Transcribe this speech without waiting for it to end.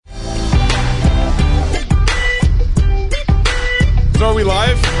we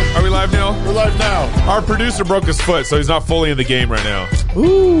live? Are we live now? We're live now. Our producer broke his foot, so he's not fully in the game right now.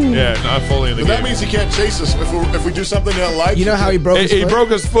 Ooh. Yeah, not fully in the game. That means he can't chase us if we do something that like. You know how he broke his foot? He broke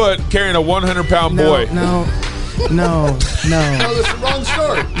his foot carrying a 100-pound boy. No, that's the wrong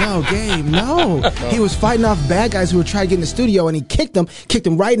story. No, Gabe, no. He was fighting off bad guys who were trying to get in the studio, and he kicked him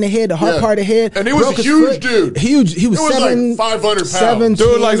right in the head, the hard part of the head. And he was a huge dude. Huge. He was like 500 pounds.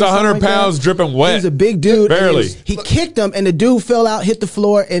 Dude, like 100 pounds, dripping wet. He was a big dude. Barely. He kicked him, and the dude fell out, hit the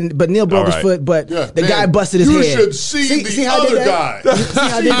floor, but Neil broke his foot, but the guy busted his head. You should see the other guy. See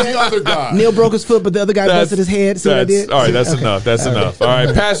how I did that? The other guy. Neil broke his foot, but the other guy busted his head. See what I did? All right, that's enough. That's enough. All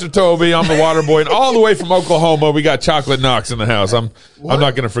right, Pastor Toby, I'm the water boy, and all the way from Oklahoma, we got Chocolate Knox in the house. I'm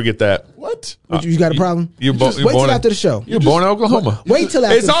not going to forget that. What? You got a problem? Wait till after the show. You're born in Oklahoma. Wait till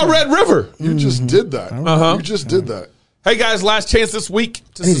after it's the all show. Red River. You just did that. You just did that. Hey, guys, last chance this week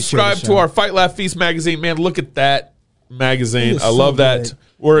to subscribe to our Fight, Laugh, Feast magazine. Man, look at that magazine. I love that. Good.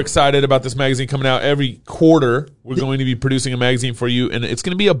 We're excited about this magazine coming out every quarter. We're going to be producing a magazine for you, and it's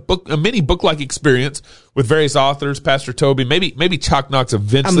going to be a mini book-like experience with various authors. Pastor Toby, maybe Chalk Knox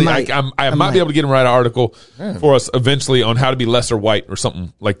eventually. I might be able to get him to write an article for us eventually on how to be lesser white or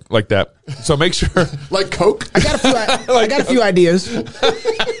something like that. So make sure, like Coke. I got a few ideas.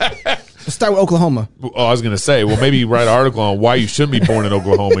 Let's start with Oklahoma. Oh, I was going to say, well, maybe write an article on why you shouldn't be born in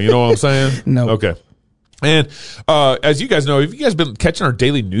Oklahoma. You know what I'm saying? No. Okay. And as you guys know, have you guys been catching our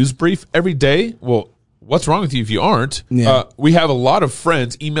daily news brief every day? Well, what's wrong with you if you aren't? Yeah. We have a lot of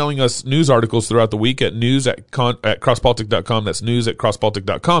friends emailing us news articles throughout the week at news@crosspolitic.com. That's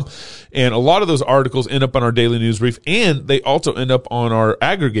news@crosspolitic.com. And a lot of those articles end up on our daily news brief, and they also end up on our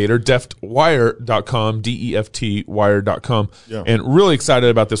aggregator, deftwire.com, DEFTwire.com. Yeah. And really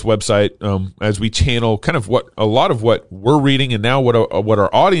excited about this website as we channel kind of a lot of what we're reading and now what our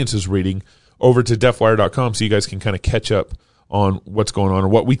audience is reading over to deftwire.com, so you guys can kind of catch up on what's going on or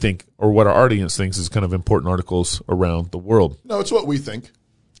what we think or what our audience thinks is kind of important articles around the world. No, it's what we think.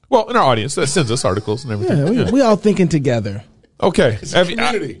 Well, in our audience that sends us articles and everything. Yeah, we all thinking together. Okay. It's a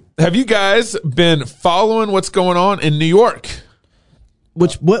community. Have you guys been following what's going on in New York?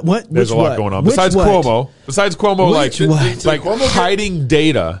 What? There's a lot going on. Besides Cuomo, Cuomo hiding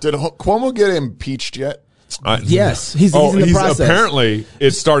data. Did Cuomo get impeached yet? Yes, he's in the process. Apparently,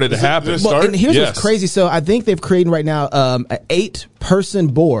 it started to happen. And here's what's crazy. So I think they've created right now an 8-person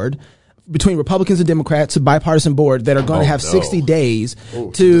board between Republicans and Democrats, a bipartisan board that are going to have 60 days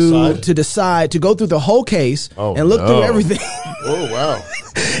to decide to go through the whole case and look through everything. Oh, wow.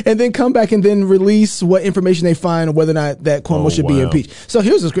 And then come back and then release what information they find, whether or not that Cuomo should be impeached. So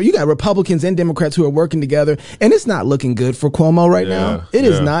here's what's great. You got Republicans and Democrats who are working together, and it's not looking good for Cuomo right now. It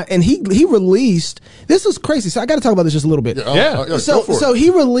is not. And he released, this was crazy. So I got to talk about this just a little bit. So he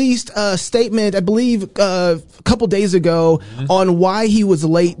released a statement, I believe, a couple days ago on why he was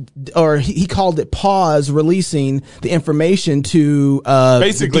late, or he called it pause releasing the information to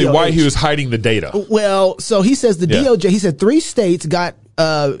basically why he was hiding the data. Well, so he says the DOJ, he said 3 states got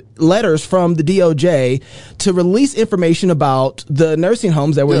letters from the DOJ to release information about the nursing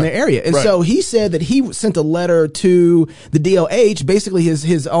homes that were in their area. And so he said that he sent a letter to the DOH, basically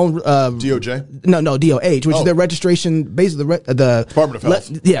his own DOJ? No, DOH, which is their registration, basically the Department of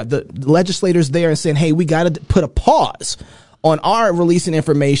Health. The legislators there, and saying, hey, we got to put a pause on our releasing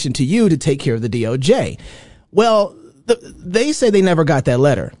information to you to take care of the DOJ. Well, they say they never got that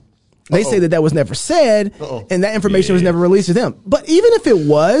letter. They say that was never said, and that information was never released to them. But even if it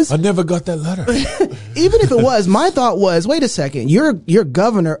was, I never got that letter. Even if it was, my thought was, wait a second, you're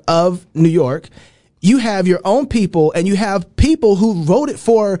governor of New York. You have your own people, and you have people who voted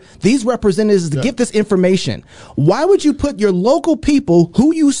for these representatives to get this information. Why would you put your local people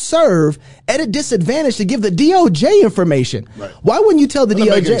who you serve at a disadvantage to give the DOJ information? Right. Why wouldn't you tell the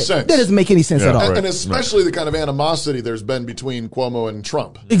DOJ? That doesn't make any sense at all. And especially the kind of animosity there's been between Cuomo and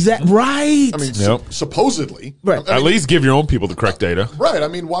Trump. Exactly. Right. I mean, supposedly. Right. At least give your own people the correct data. Right. I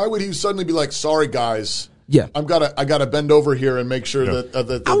mean, why would he suddenly be like, sorry, guys? Yeah, I gotta bend over here and make sure that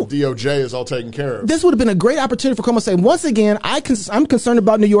the DOJ is all taken care of. This would have been a great opportunity for Cuomo to say, once again, I'm concerned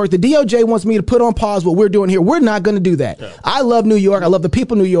about New York. The DOJ wants me to put on pause what we're doing here. We're not going to do that. Yeah. I love New York. I love the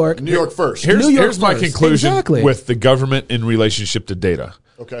people of New York. New York first. Here's my conclusion with the government in relationship to data.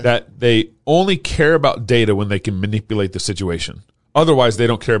 Okay. That they only care about data when they can manipulate the situation. Otherwise, they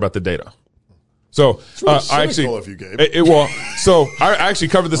don't care about the data. So I actually, I actually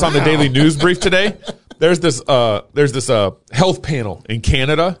covered this on the Daily News Brief today. There's this health panel in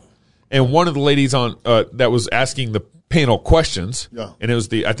Canada, and one of the ladies on that was asking the panel questions, and it was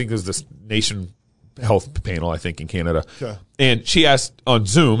I think it was this nation health panel, I think, in Canada. Okay. And she asked on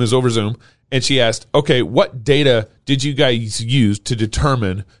Zoom, is over Zoom, and she asked, okay, what data did you guys use to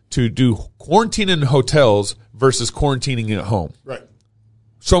determine to do quarantine in hotels versus quarantining at home? Right.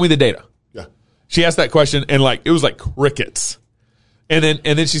 Show me the data. Yeah. She asked that question, and like it was like crickets. And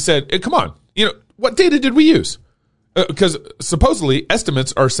then she said, come on, what data did we use? Because supposedly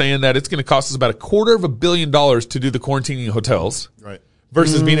estimates are saying that it's going to cost us about $250 million to do the quarantining in hotels, right,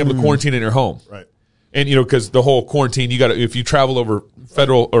 versus being able to quarantine in your home, right. And because the whole quarantine, if you travel over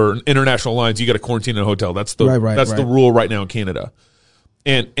federal or international lines, you got to quarantine in a hotel. That's the the rule right now in Canada.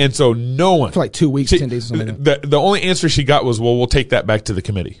 And so no one for like 2 weeks, 10 days or something. The only answer she got was, well, we'll take that back to the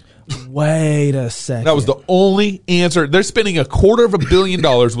committee. Wait a second. That was the only answer. They're spending $250 million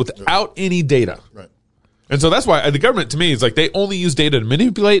without any data. Right. And so that's why the government, to me, is like they only use data to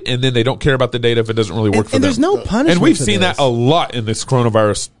manipulate, and then they don't care about the data if it doesn't really work for them. And there's no punishment. And we've seen that a lot in this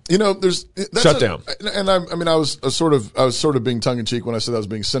coronavirus shutdown. I was sort of being tongue in cheek when I said I was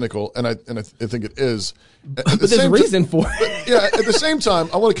being cynical, and I think it is. But there's a reason for it. Yeah. At the same time,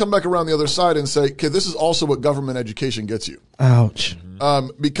 I want to come back around the other side and say, okay, this is also what government education gets you. Ouch.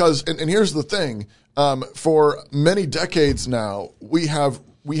 Because here's the thing: for many decades now, we have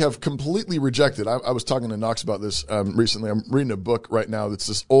completely rejected. I was talking to Knox about this recently. I'm reading a book right now that's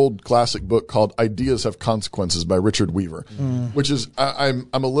this old classic book called Ideas Have Consequences by Richard Weaver, which is I'm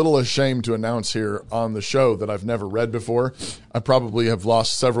a little ashamed to announce here on the show that I've never read before. I probably have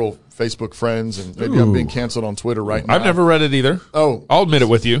lost several Facebook friends, and maybe I'm being canceled on Twitter right now. I've never read it either. Oh. I'll admit it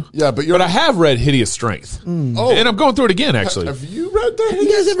with you. Yeah, but I have read Hideous Strength. Oh. And I'm going through it again, actually. Have you read that? You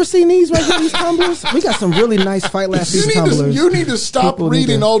guys ever seen these right here, these tumblers? We got some really nice Fight Laugh Feast tumblers. You need to stop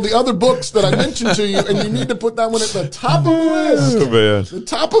reading all the other books that I mentioned to you, and you need to put that one at the top of the list. Oh, man. The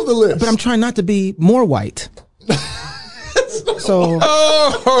top of the list. But I'm trying not to be more white. So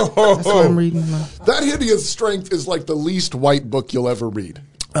that's what I'm reading. That Hideous Strength is like the least white book you'll ever read.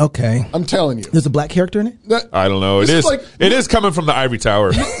 Okay. I'm telling you. There's a black character in it? I don't know. It is coming from the Ivory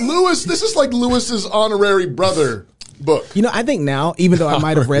Tower. Lewis, this is like Lewis's honorary brother book. I think now, even though I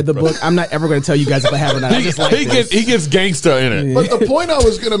might have read the book, I'm not ever going to tell you guys if I have or not. I just like he gets gangsta in it. But the point I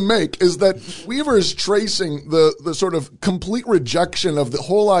was going to make is that Weaver is tracing the sort of complete rejection of the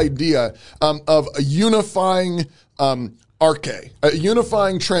whole idea of a unifying arche, a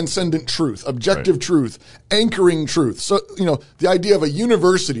unifying transcendent truth, objective truth, anchoring truth. So, the idea of a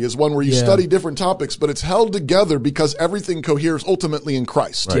university is one where you study different topics, but it's held together because everything coheres ultimately in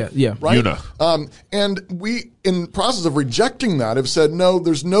Christ. Right. Yeah. Right? Una. And we, in the process of rejecting that, have said, no,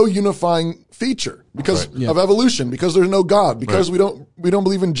 there's no unifying feature because of evolution, because there's no God, because we don't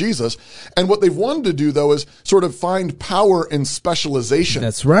believe in Jesus. And what they've wanted to do, though, is sort of find power in specialization.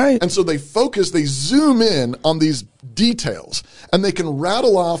 That's right. And so they zoom in on these details, and they can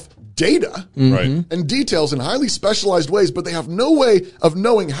rattle off data and details in highly specialized ways, but they have no way of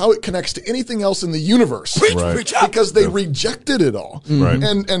knowing how it connects to anything else in the universe because they rejected it all. Right.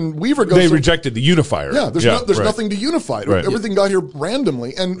 And Weaver goes... They rejected the unifier. Yeah, there's nothing to unify. Right. Everything got here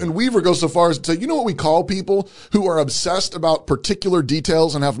randomly. And Weaver goes so far as to say, you know what we call people who are obsessed about particular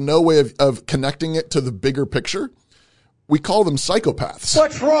details and have no way of connecting it to the bigger picture? We call them psychopaths.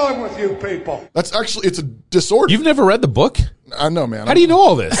 What's wrong with you people? It's a disorder. You've never read the book? I know, man. How do you know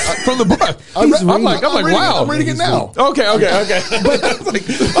all this from the book? I'm like, wow. I'm reading it now. Okay. But I'm like,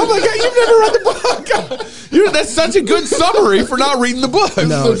 oh my God, you've never read the book. That's such a good summary for not reading the book.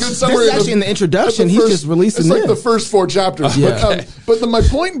 No, this is a good summary. This is actually in the introduction. He's just releasing this. It's like the first 4 chapters. Yeah. But my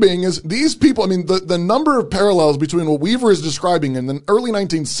point being is these people, the number of parallels between what Weaver is describing in the early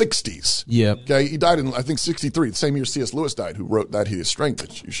 1960s. Yep. Okay. He died in, I think, 63, the same year C.S. Lewis died, who wrote That Hideous Strength,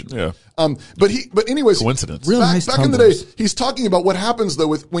 which you should. Yeah. But anyways. Coincidence. Back in the day, he's talking about what happens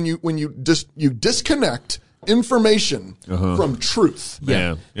though when you disconnect information from truth.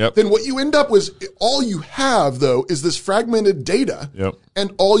 Man. Yep. Then what you end up with, all you have though is this fragmented data. Yep.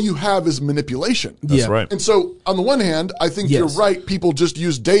 And all you have is manipulation. That's right. And so on the one hand, I think you're right. People just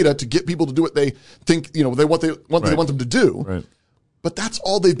use data to get people to do what they think, they want them to do. Right. But that's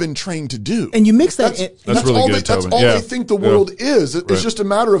all they've been trained to do. And you mix that. That's really good, That's all they think the world is. It's just a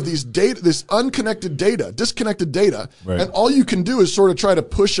matter of these data, this unconnected data, disconnected data. Right. And all you can do is sort of try to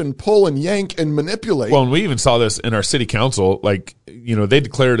push and pull and yank and manipulate. Well, and we even saw this in our city council. Like, they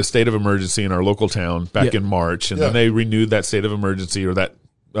declared a state of emergency in our local town back in March. And then they renewed that state of emergency or that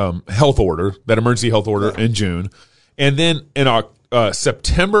that emergency health order in June. And then in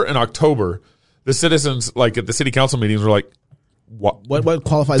September and October, the citizens, like at the city council meetings, were like, what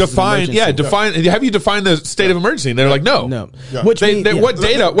qualifies define? As an emergency? Define. Have you defined the state of emergency? And they're like, no. Yeah. What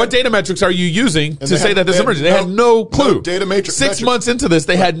data metrics are you using to say that this is emergency? They had no clue. No data matrix. 6 months into this,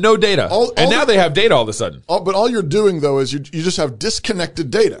 they had no data, and now they have data all of a sudden. But all you're doing though is you just have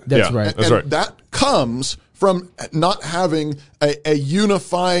disconnected data. That's right. That's right. That comes from not having a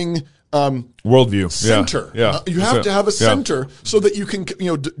unifying worldview center. You have to have a center so that you can,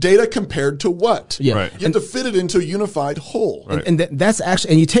 data compared to what? Yeah. Right. You have to fit it into a unified whole. Right. And that's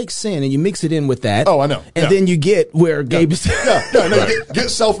actually, and you take sin and you mix it in with that. Oh, I know. And then you get where Gabe is. Get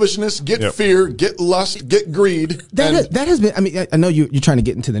selfishness, get fear, get lust, get greed. That has been, I mean, I know you're trying to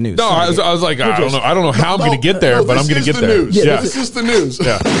get into the news. No, I was like, I don't know how I'm going to get there, but I'm going to get there. This is the news.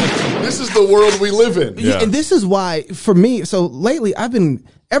 Yeah. This is the world we live in. Yeah. And this is why, for me, so lately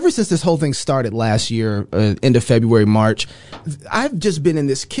ever since this whole thing started last year, end of February, March, I've just been in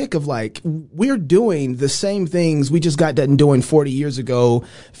this kick of like, we're doing the same things we just got done doing 40 years ago,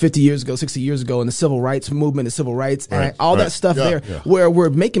 50 years ago, 60 years ago in the civil rights movement, the civil rights act, all that stuff where we're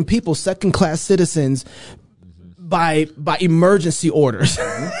making people second-class citizens by emergency orders.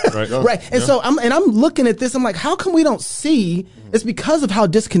 Right. And so I'm looking at this, I'm like, how come we don't see it's because of how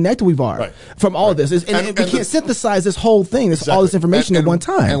disconnected we are from all of this. And we can't synthesize this whole thing, all this information at one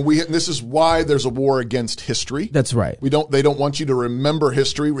time. And this is why there's a war against history. That's right. They don't want you to remember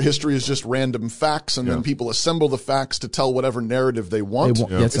history. History is just random facts, and then people assemble the facts to tell whatever narrative they want.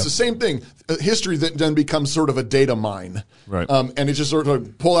 It's the same thing. History that then becomes sort of a data mine. Right. And it just sort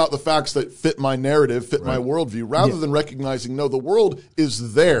of pull out the facts that fit my narrative, fit my worldview, rather than recognizing, no, the world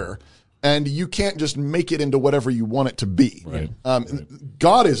is there. And you can't just make it into whatever you want it to be. Right.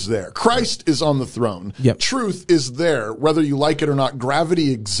 God is there. Christ is on the throne. Yep. Truth is there, whether you like it or not.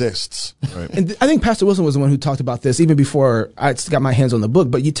 Gravity exists. Right. And I think Pastor Wilson was the one who talked about this even before I got my hands on the book.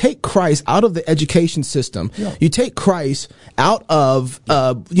 But you take Christ out of the education system. Yeah. You take Christ out of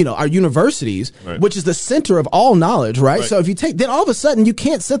our universities, which is the center of all knowledge, right? So if you then all of a sudden you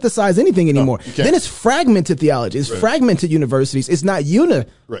can't synthesize anything anymore. Then it's fragmented theology. It's fragmented universities. It's not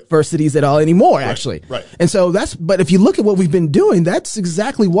universities at all anymore, actually. Right. And so but if you look at what we've been doing, that's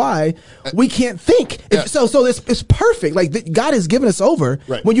exactly why we can't think. So it's perfect. Like God has given us over.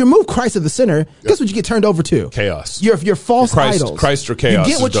 Right. When you remove Christ at the center, guess what you get turned over to? Chaos. Your false idols. Christ or chaos.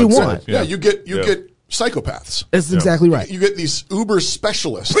 You get what you want. You get psychopaths. That's exactly right. You get these uber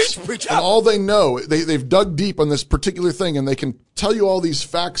specialists, and all they know, they've dug deep on this particular thing, and they can tell you all these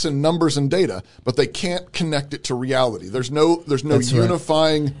facts and numbers and data, but they can't connect it to reality. There's no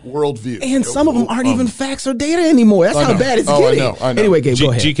unifying worldview. And some of them aren't even facts or data anymore. That's how bad it's getting. I know. Anyway, Gabe, go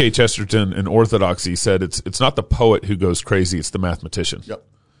ahead. G.K. Chesterton in Orthodoxy said it's not the poet who goes crazy, it's the mathematician. Yep.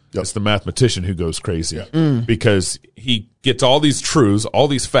 It's the mathematician who goes crazy because he gets all these truths, all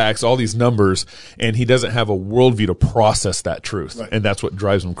these facts, all these numbers, and he doesn't have a worldview to process that truth. Right. And that's what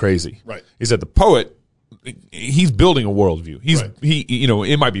drives him crazy. Right. He said the poet, he's building a worldview.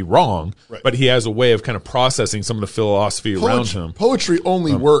 It might be wrong, but he has a way of kind of processing some of the philosophy around him. Poetry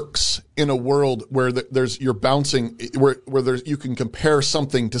only works in a world where you're bouncing, where you can compare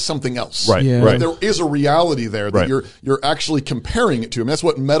something to something else. Right. Yeah. Right. There is a reality there that you're actually comparing it to. I mean, that's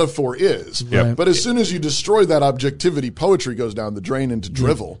what metaphor is. Right. But as soon as you destroy that objectivity, poetry goes down the drain into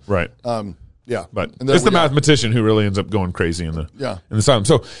drivel. Right. But it's the mathematician who really ends up going crazy in the asylum.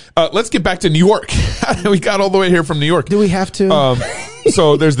 So let's get back to New York. We got all the way here from New York. Do we have to?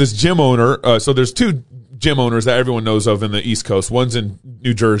 So there's this gym owner. So there's two gym owners that everyone knows of in the East Coast. One's in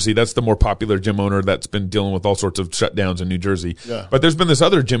New Jersey. That's the more popular gym owner that's been dealing with all sorts of shutdowns in New Jersey. Yeah. But there's been this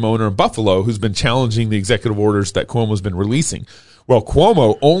other gym owner in Buffalo who's been challenging the executive orders that Cuomo's been releasing. Well,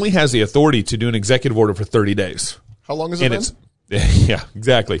 Cuomo only has the authority to do an executive order for 30 days. How long has it been? Yeah,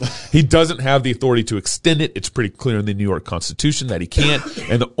 exactly. He doesn't have the authority to extend it. It's pretty clear in the New York Constitution that he can't.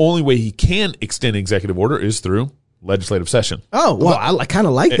 And the only way he can extend an executive order is through legislative session. Oh, well, I kind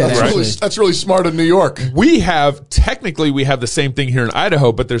of like that. That's really smart in New York. We have the same thing here in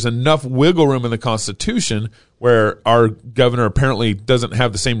Idaho, but there's enough wiggle room in the Constitution where our governor apparently doesn't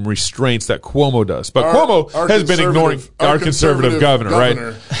have the same restraints that Cuomo does. But Cuomo has been ignoring our conservative governor,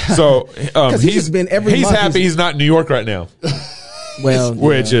 right? So he's happy he's not in New York right now. Well, so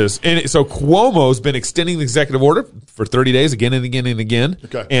Cuomo's been extending the executive order for 30 days again and again and again.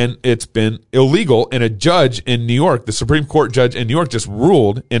 Okay. And it's been illegal. And a judge in New York, the Supreme Court judge in New York, just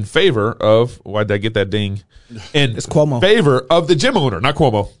ruled in favor of, why did I get that ding? It's Cuomo. Favor of the gym owner, not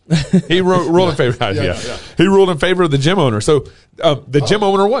Cuomo. He ruled in favor. He ruled in favor of the gym owner. So the gym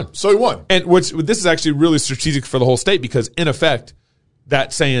owner won. So he won. And this is actually really strategic for the whole state because in effect,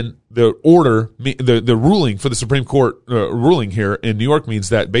 that saying the order, the ruling for the Supreme Court ruling here in New York means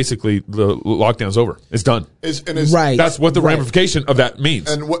that basically the lockdown's over. It's done. Right. That's what the ramification of that means.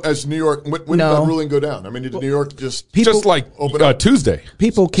 And as New York, when did that ruling go down? I mean, did New York just open up? Tuesday.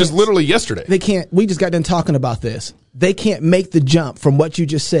 People can't, just literally yesterday. They can't. We just got done talking about this. They can't make the jump from what you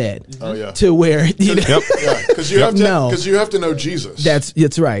just said to where because you have to know Jesus.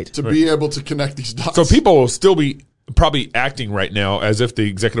 That's right. To be able to connect these dots. So people will still be probably acting right now as if the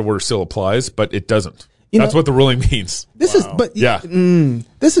executive order still applies, but it doesn't. That's what the ruling means. This is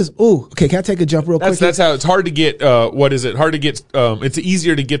okay. Can I take a jump real quick? That's how it's hard to get. What is it? Hard to get. It's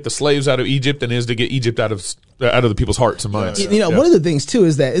easier to get the slaves out of Egypt than it is to get Egypt out of the people's hearts and minds. One of the things too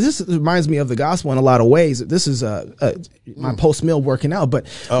is that this reminds me of the gospel in a lot of ways. This is my post meal working out. But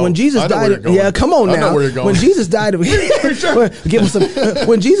when Jesus died, come on now. I know where you're going. When Jesus died, when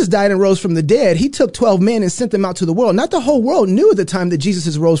Jesus died and rose from the dead, he took 12 men and sent them out to the world. Not the whole world knew at the time that Jesus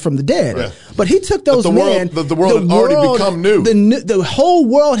has rose from the dead, but he took those men. The world had already become new. The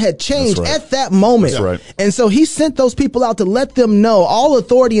whole world had changed at that moment. That's right. And so he sent those people out to let them know all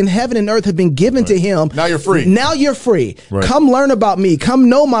authority in heaven and earth had been given to him. Now you're free. Now you're free. Right. Come learn about me. Come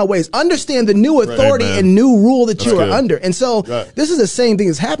know my ways. Understand the new authority and new rule that you are under. And so this is the same thing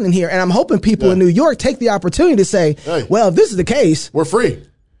that's happening here. And I'm hoping people in New York take the opportunity to say, well, if this is the case, we're free.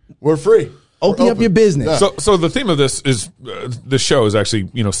 We're free. Open up your business. So the theme of this is this show is actually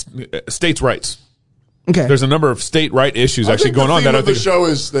states' rights. Okay. There's a number of state right issues actually going on. The show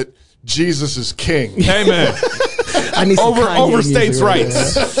is that Jesus is king. Amen. I need over states'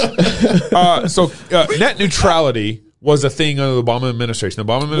 rights. Net neutrality was a thing under the Obama administration.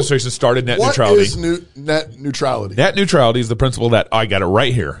 The Obama administration started net neutrality. What is net neutrality? Net neutrality is the principle that I got it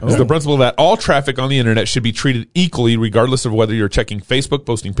right here. It's the principle that all traffic on the internet should be treated equally, regardless of whether you're checking Facebook,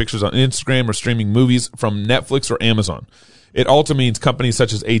 posting pictures on Instagram, or streaming movies from Netflix or Amazon. It also means companies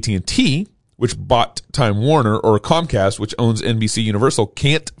such as AT&T, which bought Time Warner, or Comcast, which owns NBC Universal,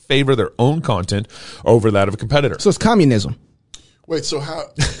 can't favor their own content over that of a competitor. So it's communism. Wait, so how?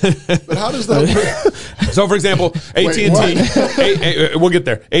 But how does that work? So, for example, AT&T. We'll get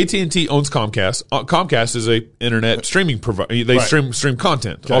there. AT&T owns Comcast. Comcast is a internet streaming provider. They stream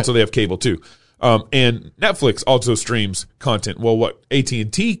content. Okay. Also, they have cable too. And Netflix also streams content. Well, what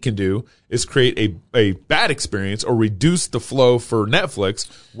AT&T can do is create a bad experience or reduce the flow for Netflix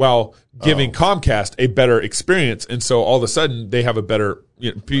while giving Comcast a better experience. And so all of a sudden they have a better,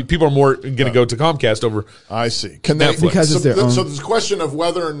 people are more going to go to Comcast over I see. Netflix. Because it's their own. So there's a question of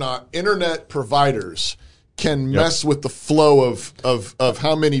whether or not internet providers can mess with the flow of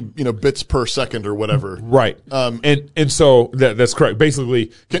how many bits per second or whatever. Right. And so that's correct.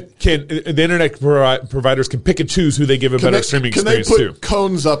 Basically, can the internet providers can pick and choose who they give a better streaming experience to? Can they put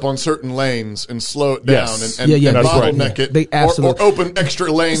cones up on certain lanes and slow it down and bottleneck it, they absolutely. or open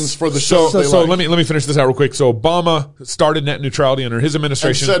extra lanes for the show? So let me finish this out real quick. So Obama started net neutrality under his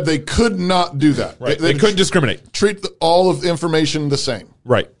administration and said they could not do that. Right. They couldn't discriminate. Treat all of the information the same.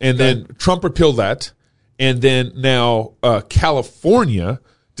 Right. And then Trump repealed that. And then now California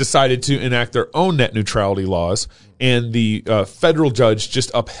decided to enact their own net neutrality laws, and the federal judge just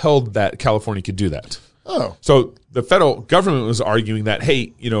upheld that California could do that. Oh. So the federal government was arguing that,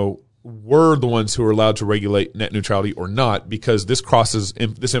 hey, we're the ones who are allowed to regulate net neutrality or not because this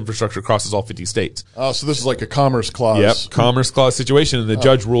infrastructure crosses all 50 states. Oh, so this is like a commerce clause. Yep, commerce clause situation, and the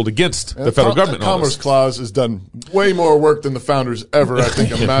judge ruled against the federal government. The commerce clause has done way more work than the founders ever, I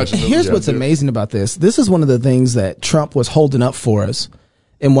think, imagined. Here's what's amazing about this. This is one of the things that Trump was holding up for us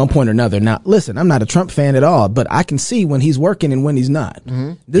in one point or another. Now, listen, I'm not a Trump fan at all, but I can see when he's working and when he's not.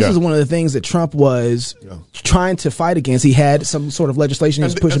 Mm-hmm. This is one of the things that Trump was trying to fight against. He had some sort of legislation he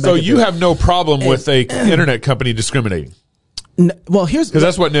was pushing back. So you have no problem with a internet company discriminating? Well, here's because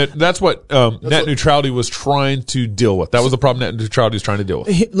that's what net neutrality was trying to deal with. That was the problem net neutrality was trying to deal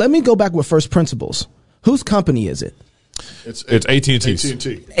with. Let me go back with first principles. Whose company is it? It's AT&T's.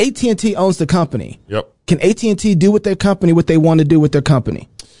 AT&T owns the company. Yep. Can AT&T do with their company what they want to do with their company?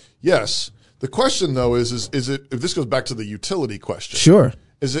 Yes. The question though is it, if this goes back to the utility question. Sure.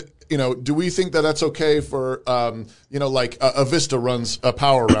 Is it, do we think that that's okay for, like Avista runs a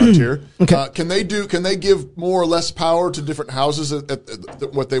power around here. Okay. Can they give more or less power to different houses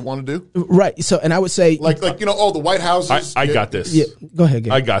at what they want to do? Right. So, and I would say the White Houses. I got this. Yeah. Go ahead,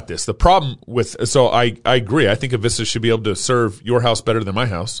 Gabe. I got this. The problem I agree. I think Avista should be able to serve your house better than my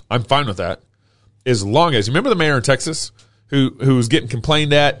house. I'm fine with that. As long as, you remember the mayor in Texas who was getting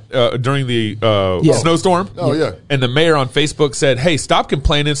complained at during the snowstorm? Oh, yeah. And the mayor on Facebook said, hey, stop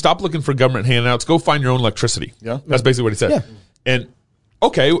complaining. Stop looking for government handouts. Go find your own electricity. Yeah. That's basically what he said. Yeah. And,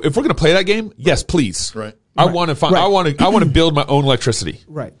 okay, if we're going to play that game, yes, please. Right. I want to find. I want to build my own electricity.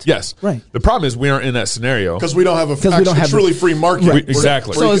 Right. Yes. Right. The problem is we aren't in that scenario because we don't have a truly free market. Right.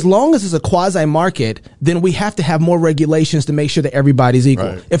 Exactly. So as long as it's a quasi market, then we have to have more regulations to make sure that everybody's equal.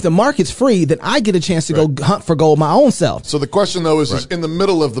 Right. If the market's free, then I get a chance to go hunt for gold my own self. So the question though is in the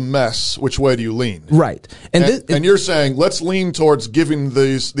middle of the mess, which way do you lean? Right. And you're saying let's lean towards giving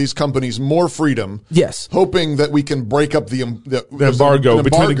these companies more freedom. Yes. Hoping that we can break up the embargo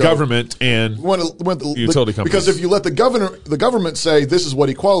between the government and the utility companies. Because if you let the government say this is what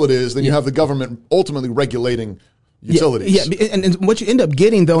equality is, then you have the government ultimately regulating utilities. Yeah. And what you end up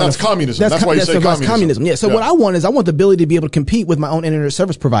getting though, that's communism. That's why you say communism. Yeah. So what I want the ability to be able to compete with my own internet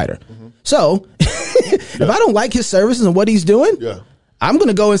service provider. Mm-hmm. So if I don't like his services and what he's doing, I'm going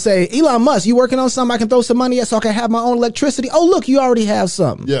to go and say, Elon Musk, you working on something I can throw some money at so I can have my own electricity? Oh, look, you already have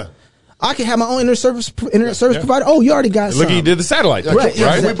something. Yeah. I can have my own internet service provider. Oh, you already got something. Look, you did the satellite. Yeah, right.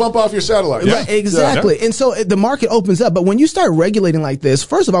 Can we bump off your satellite? Right, exactly. Yeah. And so the market opens up. But when you start regulating like this,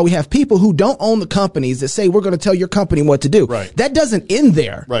 first of all, we have people who don't own the companies that say, we're going to tell your company what to do. Right. That doesn't end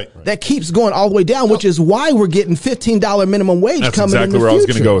there. Right. That keeps going all the way down, which is why we're getting $15 minimum wage That's coming exactly in the where future. I was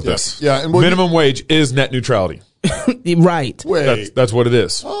going to go with this. Yeah. And minimum wage is net neutrality. Right. Wait. That's what it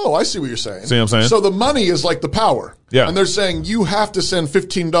is. Oh, I see what you're saying. See what I'm saying? So the money is like the power. Yeah. And they're saying you have to send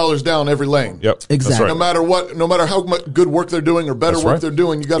 $15 down every lane. Yep. Exactly. No matter what, no matter how much good work they're doing or better work they're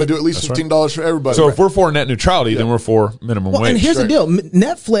doing, you got to do at least $15 for everybody. So if we're for net neutrality, then we're for minimum wage. And here's the deal.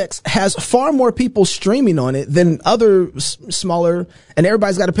 Netflix has far more people streaming on it than other smaller, and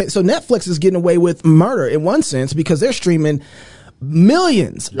everybody's got to pay. So Netflix is getting away with murder in one sense because they're streaming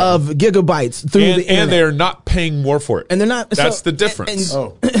millions of gigabytes through the internet. And they're not paying more for it. And they're not. That's the difference.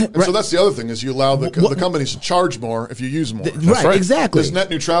 So that's the other thing is you allow the companies to charge more if you use more. Right, exactly. Does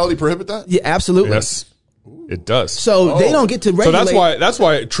net neutrality prohibit that? Yeah, absolutely. Yes. It does. So they don't get to regulate. So that's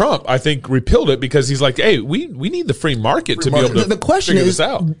why Trump, I think, repealed it because he's like, hey, we need the free market to be able to the question figure is, this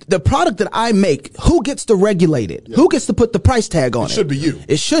out. The product that I make, who gets to regulate it? Yeah. Who gets to put the price tag on it? It should be you.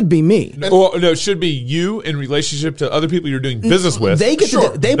 It should be me. Well, no, it should be you in relationship to other people you're doing business with. They get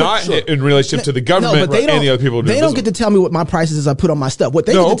not in relationship to the government and the other people. They don't get to tell me what my prices is I put on my stuff. What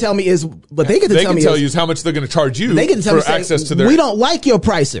they get to tell me is they can tell you is how much they're going to charge you for access to their. We don't like your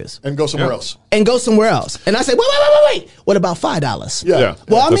prices and go somewhere else. And go somewhere else. And I say, wait. What about $5? Yeah.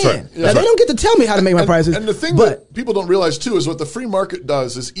 Well, I'm in. Right. Now, they don't get to tell me how to make my prices. And the thing that people don't realize, too, is what the free market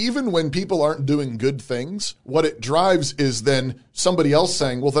does is even when people aren't doing good things, what it drives is then somebody else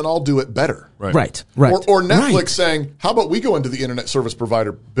saying, well, then I'll do it better. Right. Or Netflix saying, how about we go into the internet service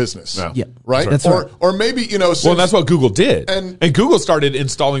provider business? Yeah. Right? That's right. Or maybe, well, that's what Google did. And Google started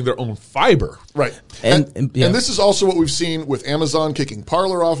installing their own fiber. Right. And this is also what we've seen with Amazon kicking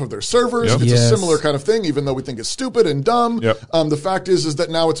Parler off of their servers. Yep. It's a similar kind of thing, even though we think it's stupid and dumb. Yep. The fact is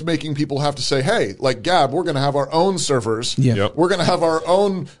that now it's making people have to say, hey, like Gab, we're going to have our own servers. Yep. We're going to have our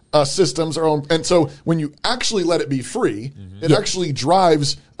own systems, our own. And so when you actually let it be free, it actually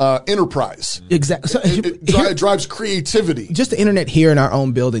drives enterprise. Exactly. So it drives creativity. Just the internet here in our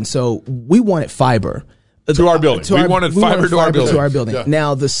own building. So we wanted fiber. To our building. We wanted fiber to our building. Yeah.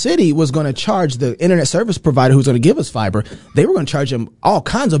 Now, the city was going to charge the internet service provider who's going to give us fiber, they were going to charge them all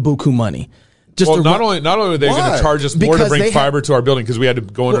kinds of buku money. Not only were they going to charge us more to bring fiber to our building because we had to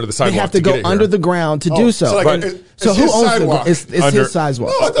go under the sidewalk. They have to go under the ground to do so. So who owns sidewalk? It's his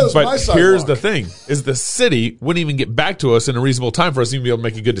sidewalk. No, I thought it was my sidewalk. Here's the thing: is the city wouldn't even get back to us in a reasonable time for us to even be able to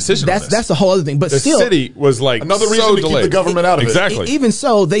make a good decision. That's the whole other thing. But the still, city was like another reason to keep the government out of it. Exactly. Even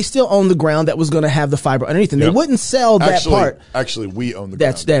so, they still own the ground that was going to have the fiber underneath, and they wouldn't sell that part. Actually, we own the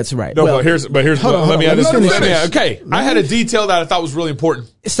ground. That's right. No, but here's. Let me add this. Okay, I had a detail that I thought was really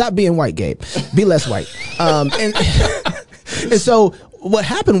important. Stop being white, Gabe. Be less white. And so what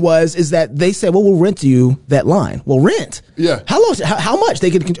happened is that they said, well, we'll rent you that line. Well, rent. Yeah. How much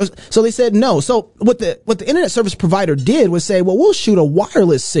they could? So they said no. So what the internet service provider did was say, well, we'll shoot a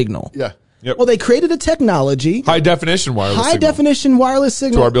wireless signal. Yeah. Yep. Well, they created a technology, high definition wireless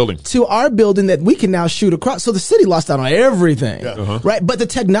signal to our building that we can now shoot across. So the city lost out on everything, right? But the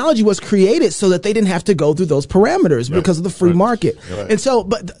technology was created so that they didn't have to go through those parameters because of the free market. Right. And so,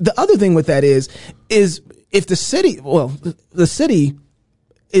 but the other thing with that is if the city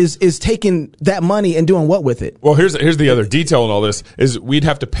is taking that money and doing what with it? Well, here's the other detail in all this is we'd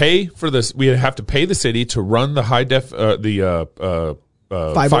have to pay for this. We'd have to pay the city to run the high def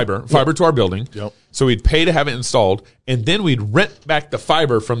fiber to our building. Yep. So we'd pay to have it installed, and then we'd rent back the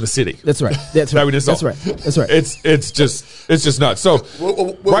fiber from the city. That's right. That's right. That's right. That's right. It's just nuts. So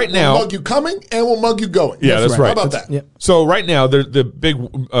right now, we'll mug you coming and we'll mug you going. Yeah, that's right. How about that? Yeah. So right now, the big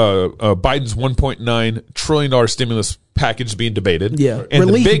Biden's $1.9 trillion stimulus package is being debated. Yeah, and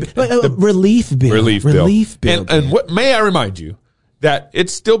relief bill. And what may I remind you that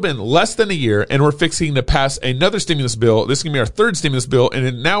it's still been less than a year, and we're fixing to pass another stimulus bill. This is going to be our third stimulus bill, and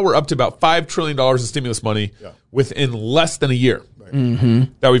then now we're up to about $5 trillion in stimulus money within less than a year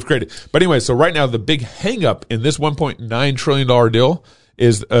that we've created. But anyway, so right now the big hang-up in this $1.9 trillion deal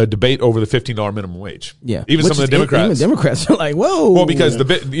is a debate over the $15 minimum wage. Yeah, even some of the Democrats. Even Democrats are like, whoa. Well, because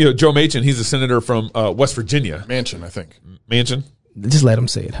Joe Manchin, he's a senator from West Virginia. Manchin, I think. Just let him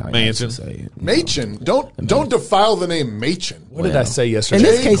say it how he wants to say it. Machin. Don't defile the name Machin. What did I say yesterday? In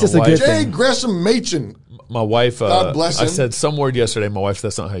this case, it's a good thing. Jay Gresham Machin. My wife, God bless him. I said some word yesterday. My wife,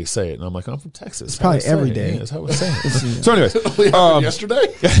 that's not how you say it. And I'm like, I'm from Texas. It's probably every day. Yeah, that's how I say it. So anyways. Yesterday?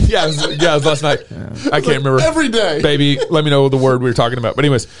 Yeah, it was last night. I can't remember. Every day. Baby, let me know the word we were talking about. But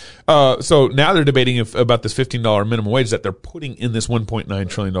anyways, so now they're debating about this $15 minimum wage that they're putting in this $1.9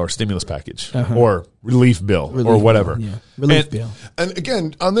 trillion stimulus package or relief bill or whatever. Relief bill. And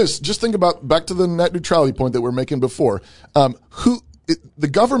again, on this, just think about back to the net neutrality point that we were making before. The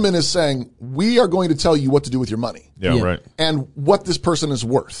government is saying, we are going to tell you what to do with your money. Yeah, right. And what this person is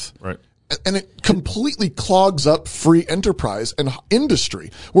worth. Right. And it completely clogs up free enterprise and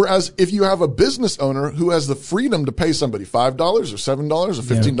industry. Whereas if you have a business owner who has the freedom to pay somebody $5 or $7 or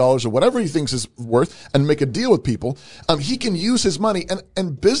 $15 or whatever he thinks is worth and make a deal with people, he can use his money.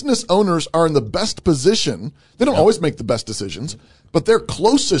 And business owners are in the best position. They don't always make the best decisions, but they're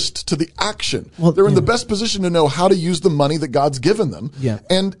closest to the action. Well, they're in the best position to know how to use the money that God's given them. Yeah.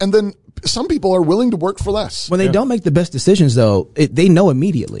 And then some people are willing to work for less. When they don't make the best decisions, though, they know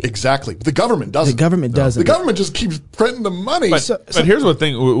immediately. Exactly. But the government doesn't. The government doesn't. The government just keeps printing the money. But here's the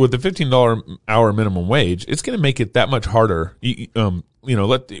thing. With the $15 hour minimum wage, it's going to make it that much harder. We don't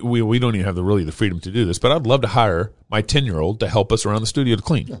even have the freedom to do this, but I'd love to hire my 10-year-old to help us around the studio to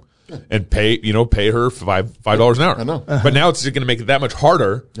clean. And pay her $5 an hour. I know. But now it's going to make it that much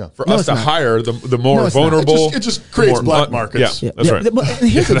harder for us to hire the more vulnerable. It just creates black markets. Yeah, that's right. And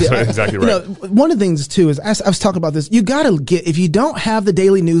here's the deal. That's exactly right. One of the things too is I was talking about this. You got to if you don't have the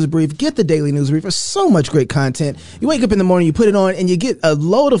daily news brief, get the daily news brief. There's so much great content. You wake up in the morning, you put it on, and you get a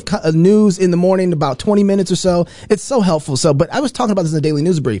load of news in the morning, about 20 minutes or so. It's so helpful. But I was talking about this in the daily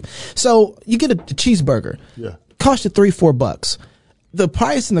news brief. So you get a cheeseburger. Yeah. Cost you $3-4. The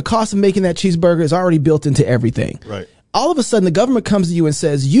price and the cost of making that cheeseburger is already built into everything. Right. All of a sudden, the government comes to you and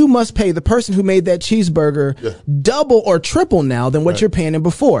says, you must pay the person who made that cheeseburger double or triple now than what you're paying him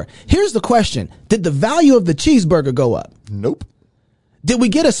before. Here's the question. Did the value of the cheeseburger go up? Nope. Did we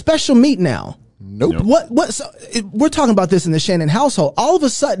get a special meat now? Nope. We're talking about this in the Shannon household. All of a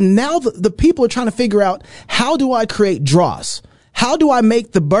sudden, now the people are trying to figure out, how do I create dross? How do I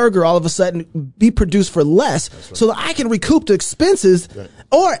make the burger all of a sudden be produced for less so that I can recoup the expenses,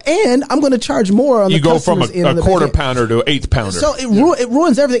 and I'm going to charge more on the customers? You go from a quarter pounder to an eighth pounder. So it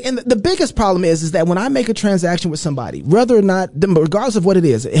ruins everything. And the biggest problem is that when I make a transaction with somebody, whether or not, regardless of what it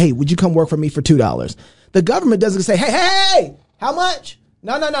is, hey, would you come work for me for $2? The government doesn't say, hey, how much?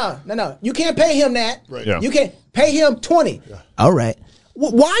 No. You can't pay him that. Right. Yeah. You can't pay him $20. Yeah. All right.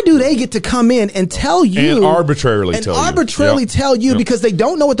 Why do they get to come in and tell you and arbitrarily tell you because they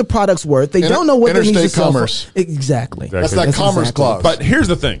don't know what the product's worth? They don't know what they need to sell commerce. Exactly. That's that commerce clause. But here's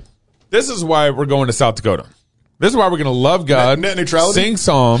the thing. This is why we're going to South Dakota. This is why we're going to love God, net neutrality, sing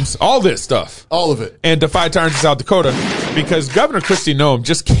psalms, all this stuff. All of it. And defy tyrants in South Dakota, because Governor Kristi Noem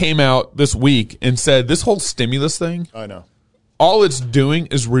just came out this week and said this whole stimulus thing, I know, all it's doing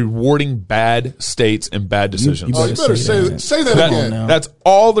is rewarding bad states and bad decisions. You better say that again. That's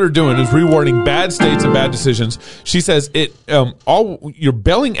all they're doing is rewarding bad states and bad decisions. She says you're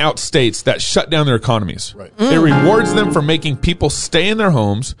bailing out states that shut down their economies. Right. It rewards them for making people stay in their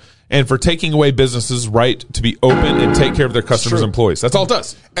homes and for taking away businesses' right to be open and take care of their customers' employees. That's all it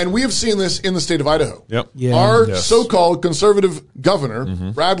does. And we have seen this in the state of Idaho. Yep. Yeah. Our so-called conservative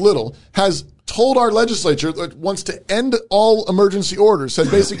governor, Brad Little, has told our legislature that wants to end all emergency orders.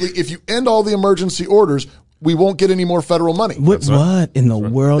 Said basically, if you end all the emergency orders, we won't get any more federal money. What in the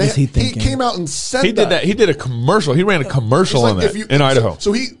world is he thinking? He came out and said he did that. He did a commercial. He ran a commercial on that in Idaho.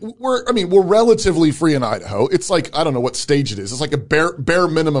 So we're relatively free in Idaho. It's like, I don't know what stage it is. It's like a bare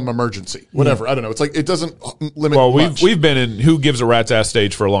minimum emergency. Whatever. I don't know. It's like, it doesn't limit much. We've been in who gives a rat's ass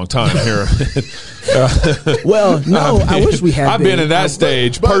stage for a long time here. Well, no, I wish we had. I've been in that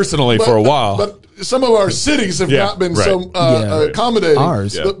stage personally for a while. But some of our cities have not been so accommodating.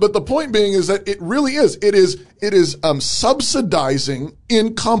 Ours. Yeah. But the point being is that it really is. It is subsidizing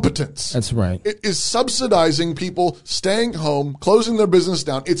incompetence. That's right. It is subsidizing people staying home, closing their business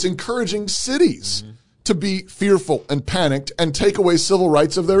down. It's encouraging cities to be fearful and panicked and take away civil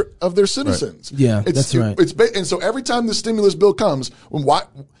rights of their citizens. Right. Yeah, that's right. And so every time the stimulus bill comes,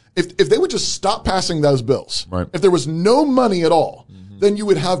 if they would just stop passing those bills, if there was no money at all, then you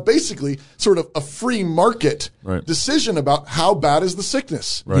would have basically sort of a free market decision about how bad is the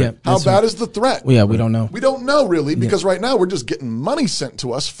sickness, how bad is the threat. Well, we don't know. We don't know really, because right now we're just getting money sent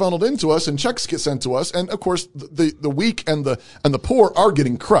to us, funneled into us, and checks get sent to us, and of course the weak and the poor are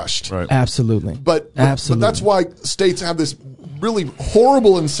getting crushed. Right. Absolutely. But that's why states have this really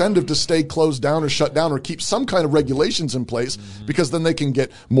horrible incentive to stay closed down or shut down or keep some kind of regulations in place, because then they can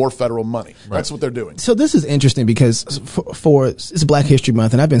get more federal money. That's what they're doing. So this is interesting because for it's Black History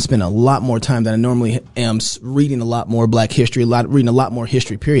Month, and I've been spending a lot more time than I normally am reading a lot more Black history, reading a lot more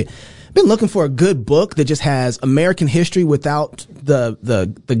history, period. I've been looking for a good book that just has American history without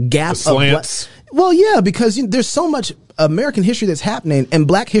the gap of slants. Well, yeah, because there's so much American history that's happening, and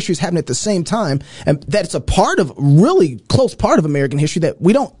Black history is happening at the same time, and that's a part of, really close part of American history that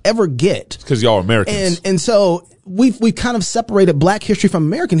we don't ever get. Because y'all are Americans. And so we've kind of separated Black history from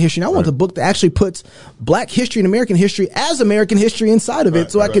American history. And I want a book that actually puts Black history and American history as American history inside of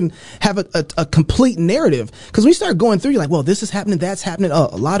it, so I can have a complete narrative. Because when you start going through, you're like, well, this is happening, that's happening,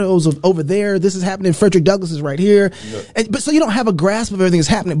 a lot of those over there, this is happening, Frederick Douglass is right here. Yeah. But so you don't have a grasp of everything that's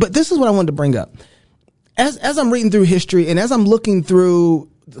happening. But this is what I wanted to bring up. As I'm reading through history and as I'm looking through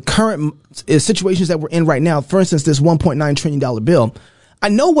the current situations that we're in right now, for instance, this $1.9 trillion bill, I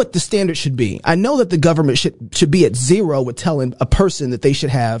know what the standard should be. I know that the government should be at zero with telling a person that they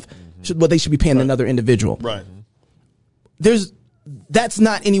should have what they should be paying another individual. Right. That's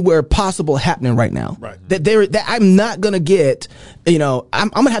not anywhere possible happening right now. Right. That I'm not going to get, I'm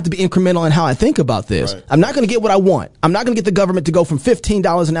going to have to be incremental in how I think about this. Right. I'm not going to get what I want. I'm not going to get the government to go from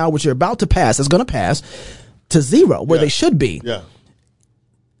 $15 an hour, which you're about to pass, that's going to pass, to zero, where they should be. Yeah.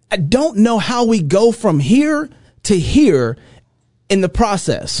 I don't know how we go from here to here in the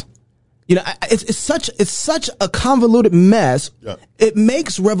process. It's such a convoluted mess. Yeah. It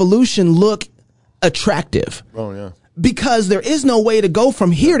makes revolution look attractive. Oh, yeah. Because there is no way to go from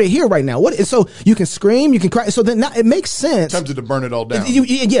here to here right now. So you can scream, you can cry. So then now it makes sense. Tempted to burn it all down.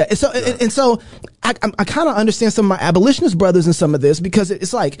 And so I kind of understand some of my abolitionist brothers in some of this, because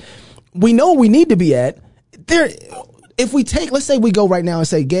it's like, we know where we need to be at. If we let's say we go right now and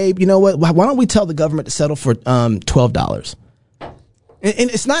say, Gabe, you know what? Why don't we tell the government to settle for $12? And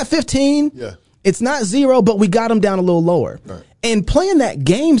it's not 15. Yeah. It's not zero, but we got them down a little lower. Right. And playing that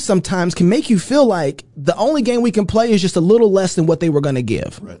game sometimes can make you feel like the only game we can play is just a little less than what they were going to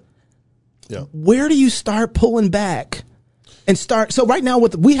give. Right. Yeah. Where do you start pulling back and start? So right now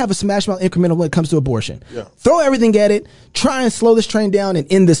we have a smash mouth incremental when it comes to abortion. Yeah. Throw everything at it, try and slow this train down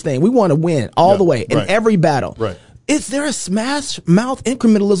and end this thing. We want to win all the way in every battle. Right. Is there a smash mouth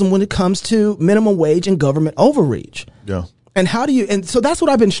incrementalism when it comes to minimum wage and government overreach? Yeah. And so that's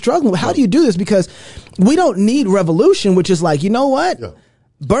what I've been struggling with. How do you do this? Because we don't need revolution, which is like, you know what? Yeah.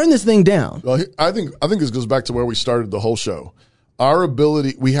 Burn this thing down. Well, I think this goes back to where we started the whole show. Our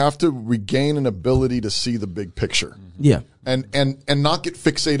ability, we have to regain an ability to see the big picture. Yeah. And not get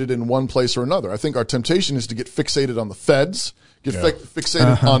fixated in one place or another. I think our temptation is to get fixated on the feds, get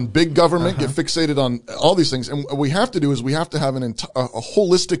fixated on big government, get fixated on all these things. And what we have to do is we have to have a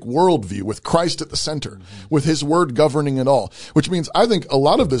holistic worldview with Christ at the center, with his word governing it all, which means I think a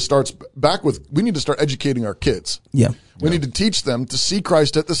lot of this starts back with, we need to start educating our kids. Yeah. We need to teach them to see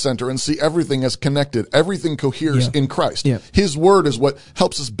Christ at the center and see everything as connected. Everything coheres in Christ. Yeah. His word is what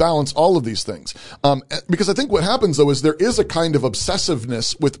helps us balance all of these things. Because I think what happens though is there is a kind of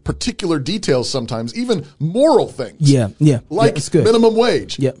obsessiveness with particular details sometimes, even moral things. Yeah. Yeah. Like minimum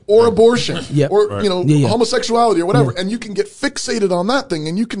wage or abortion or, homosexuality or whatever. Yeah. And you can get fixated on that thing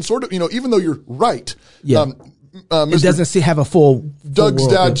and you can sort of, even though you're right. Yeah. It doesn't have a full Doug's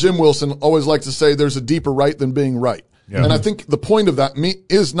world. dad, Jim Wilson, always liked to say there's a deeper right than being right. Yeah. And I think the point of that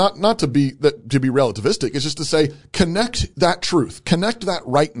is not to be relativistic. It's just to say, connect that truth, connect that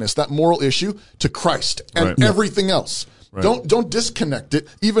rightness, that moral issue to Christ and everything else. Right. Don't disconnect it,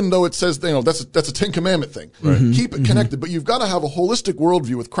 even though it says, that's a 10 Commandment thing. Right. Keep it connected, but you've got to have a holistic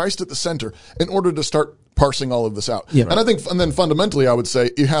worldview with Christ at the center in order to start parsing all of this out. Yeah. And I think, and then fundamentally, I would say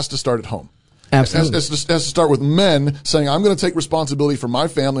it has to start at home. Absolutely. It has to start with men saying, I'm going to take responsibility for my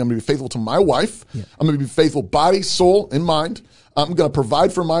family. I'm going to be faithful to my wife. Yeah. I'm going to be faithful body, soul, and mind. I'm going to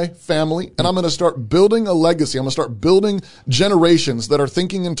provide for my family, and I'm going to start building a legacy. I'm going to start building generations that are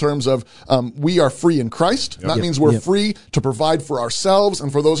thinking in terms of we are free in Christ. Yep. That means we're free to provide for ourselves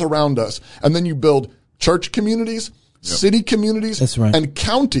and for those around us. And then you build church communities, city communities, and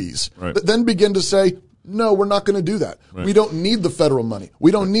counties that then begin to say, no, we're not going to do that. Right. We don't need the federal money. We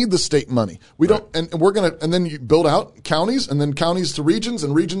don't need the state money. We don't, and we're going to, and then you build out counties, and then counties to regions,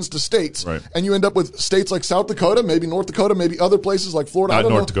 and regions to states, and you end up with states like South Dakota, maybe North Dakota, maybe other places like Florida. Not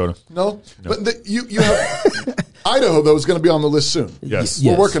North Dakota. No, but you have Idaho, though, is going to be on the list soon. Yes,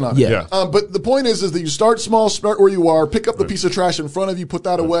 we're working on it. Yeah. But the point is that you start small, start where you are, pick up the piece of trash in front of you, put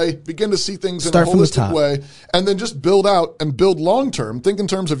that away, begin to see things in a holistic way, and then just build out and build long term. Think in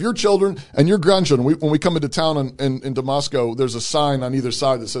terms of your children and your grandchildren. When we come into town in Damasco, there's a sign on either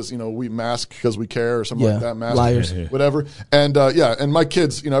side that says, we mask because we care or something like that. Mask, liars, whatever. And and my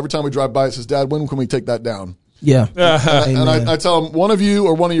kids, every time we drive by, it says, Dad, when can we take that down? Yeah. And I tell them, one of you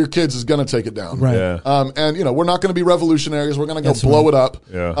or one of your kids is going to take it down. Right. Yeah. And we're not going to be revolutionaries. We're going to go blow it up.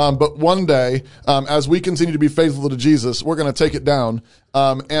 Yeah. But one day, as we continue to be faithful to Jesus, we're going to take it down.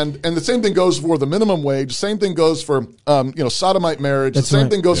 And the same thing goes for the minimum wage. Same thing goes for, sodomite marriage. The same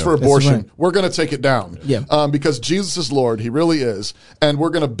thing goes for abortion. We're going to take it down. Yeah. Because Jesus is Lord. He really is. And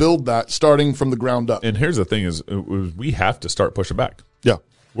we're going to build that starting from the ground up. And here's the thing is we have to start pushing back. Yeah.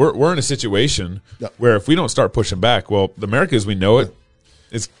 We're in a situation where if we don't start pushing back, well, the America as we know it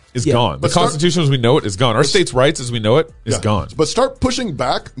is gone. The Constitution as we know it is gone. Our states' rights as we know it is gone. But start pushing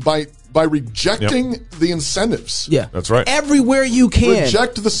back by rejecting the incentives. Yeah. That's right. Everywhere you can.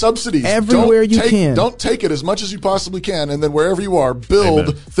 Reject the subsidies. Everywhere you can. Don't take it as much as you possibly can, and then wherever you are,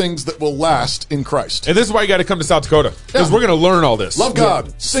 build things that will last in Christ. And this is why you got to come to South Dakota, because we're going to learn all this. Love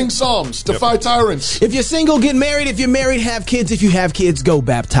God. Sing psalms. Defy tyrants. If you're single, get married. If you're married, have kids. If you have kids, go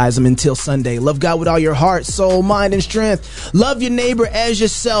baptize them until Sunday. Love God with all your heart, soul, mind, and strength. Love your neighbor as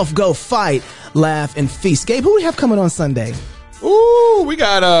yourself. Go fight, laugh, and feast. Gabe, who do we have coming on Sunday? Ooh, we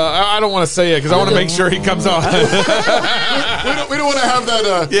got, I don't want to say it because I want to make sure he comes on. we don't want to have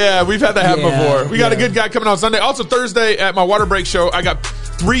that. Yeah, we've had that happen before. We got a good guy coming on Sunday. Also, Thursday at my water break show, I got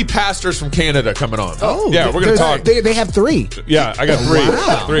 3 pastors from Canada coming on. Oh, yeah, we're going to talk. They have 3. Yeah, I got 3.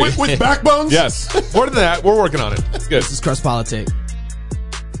 Wow. 3. With backbones? Yes. More than that, we're working on it. It's good. This is Cross Politics.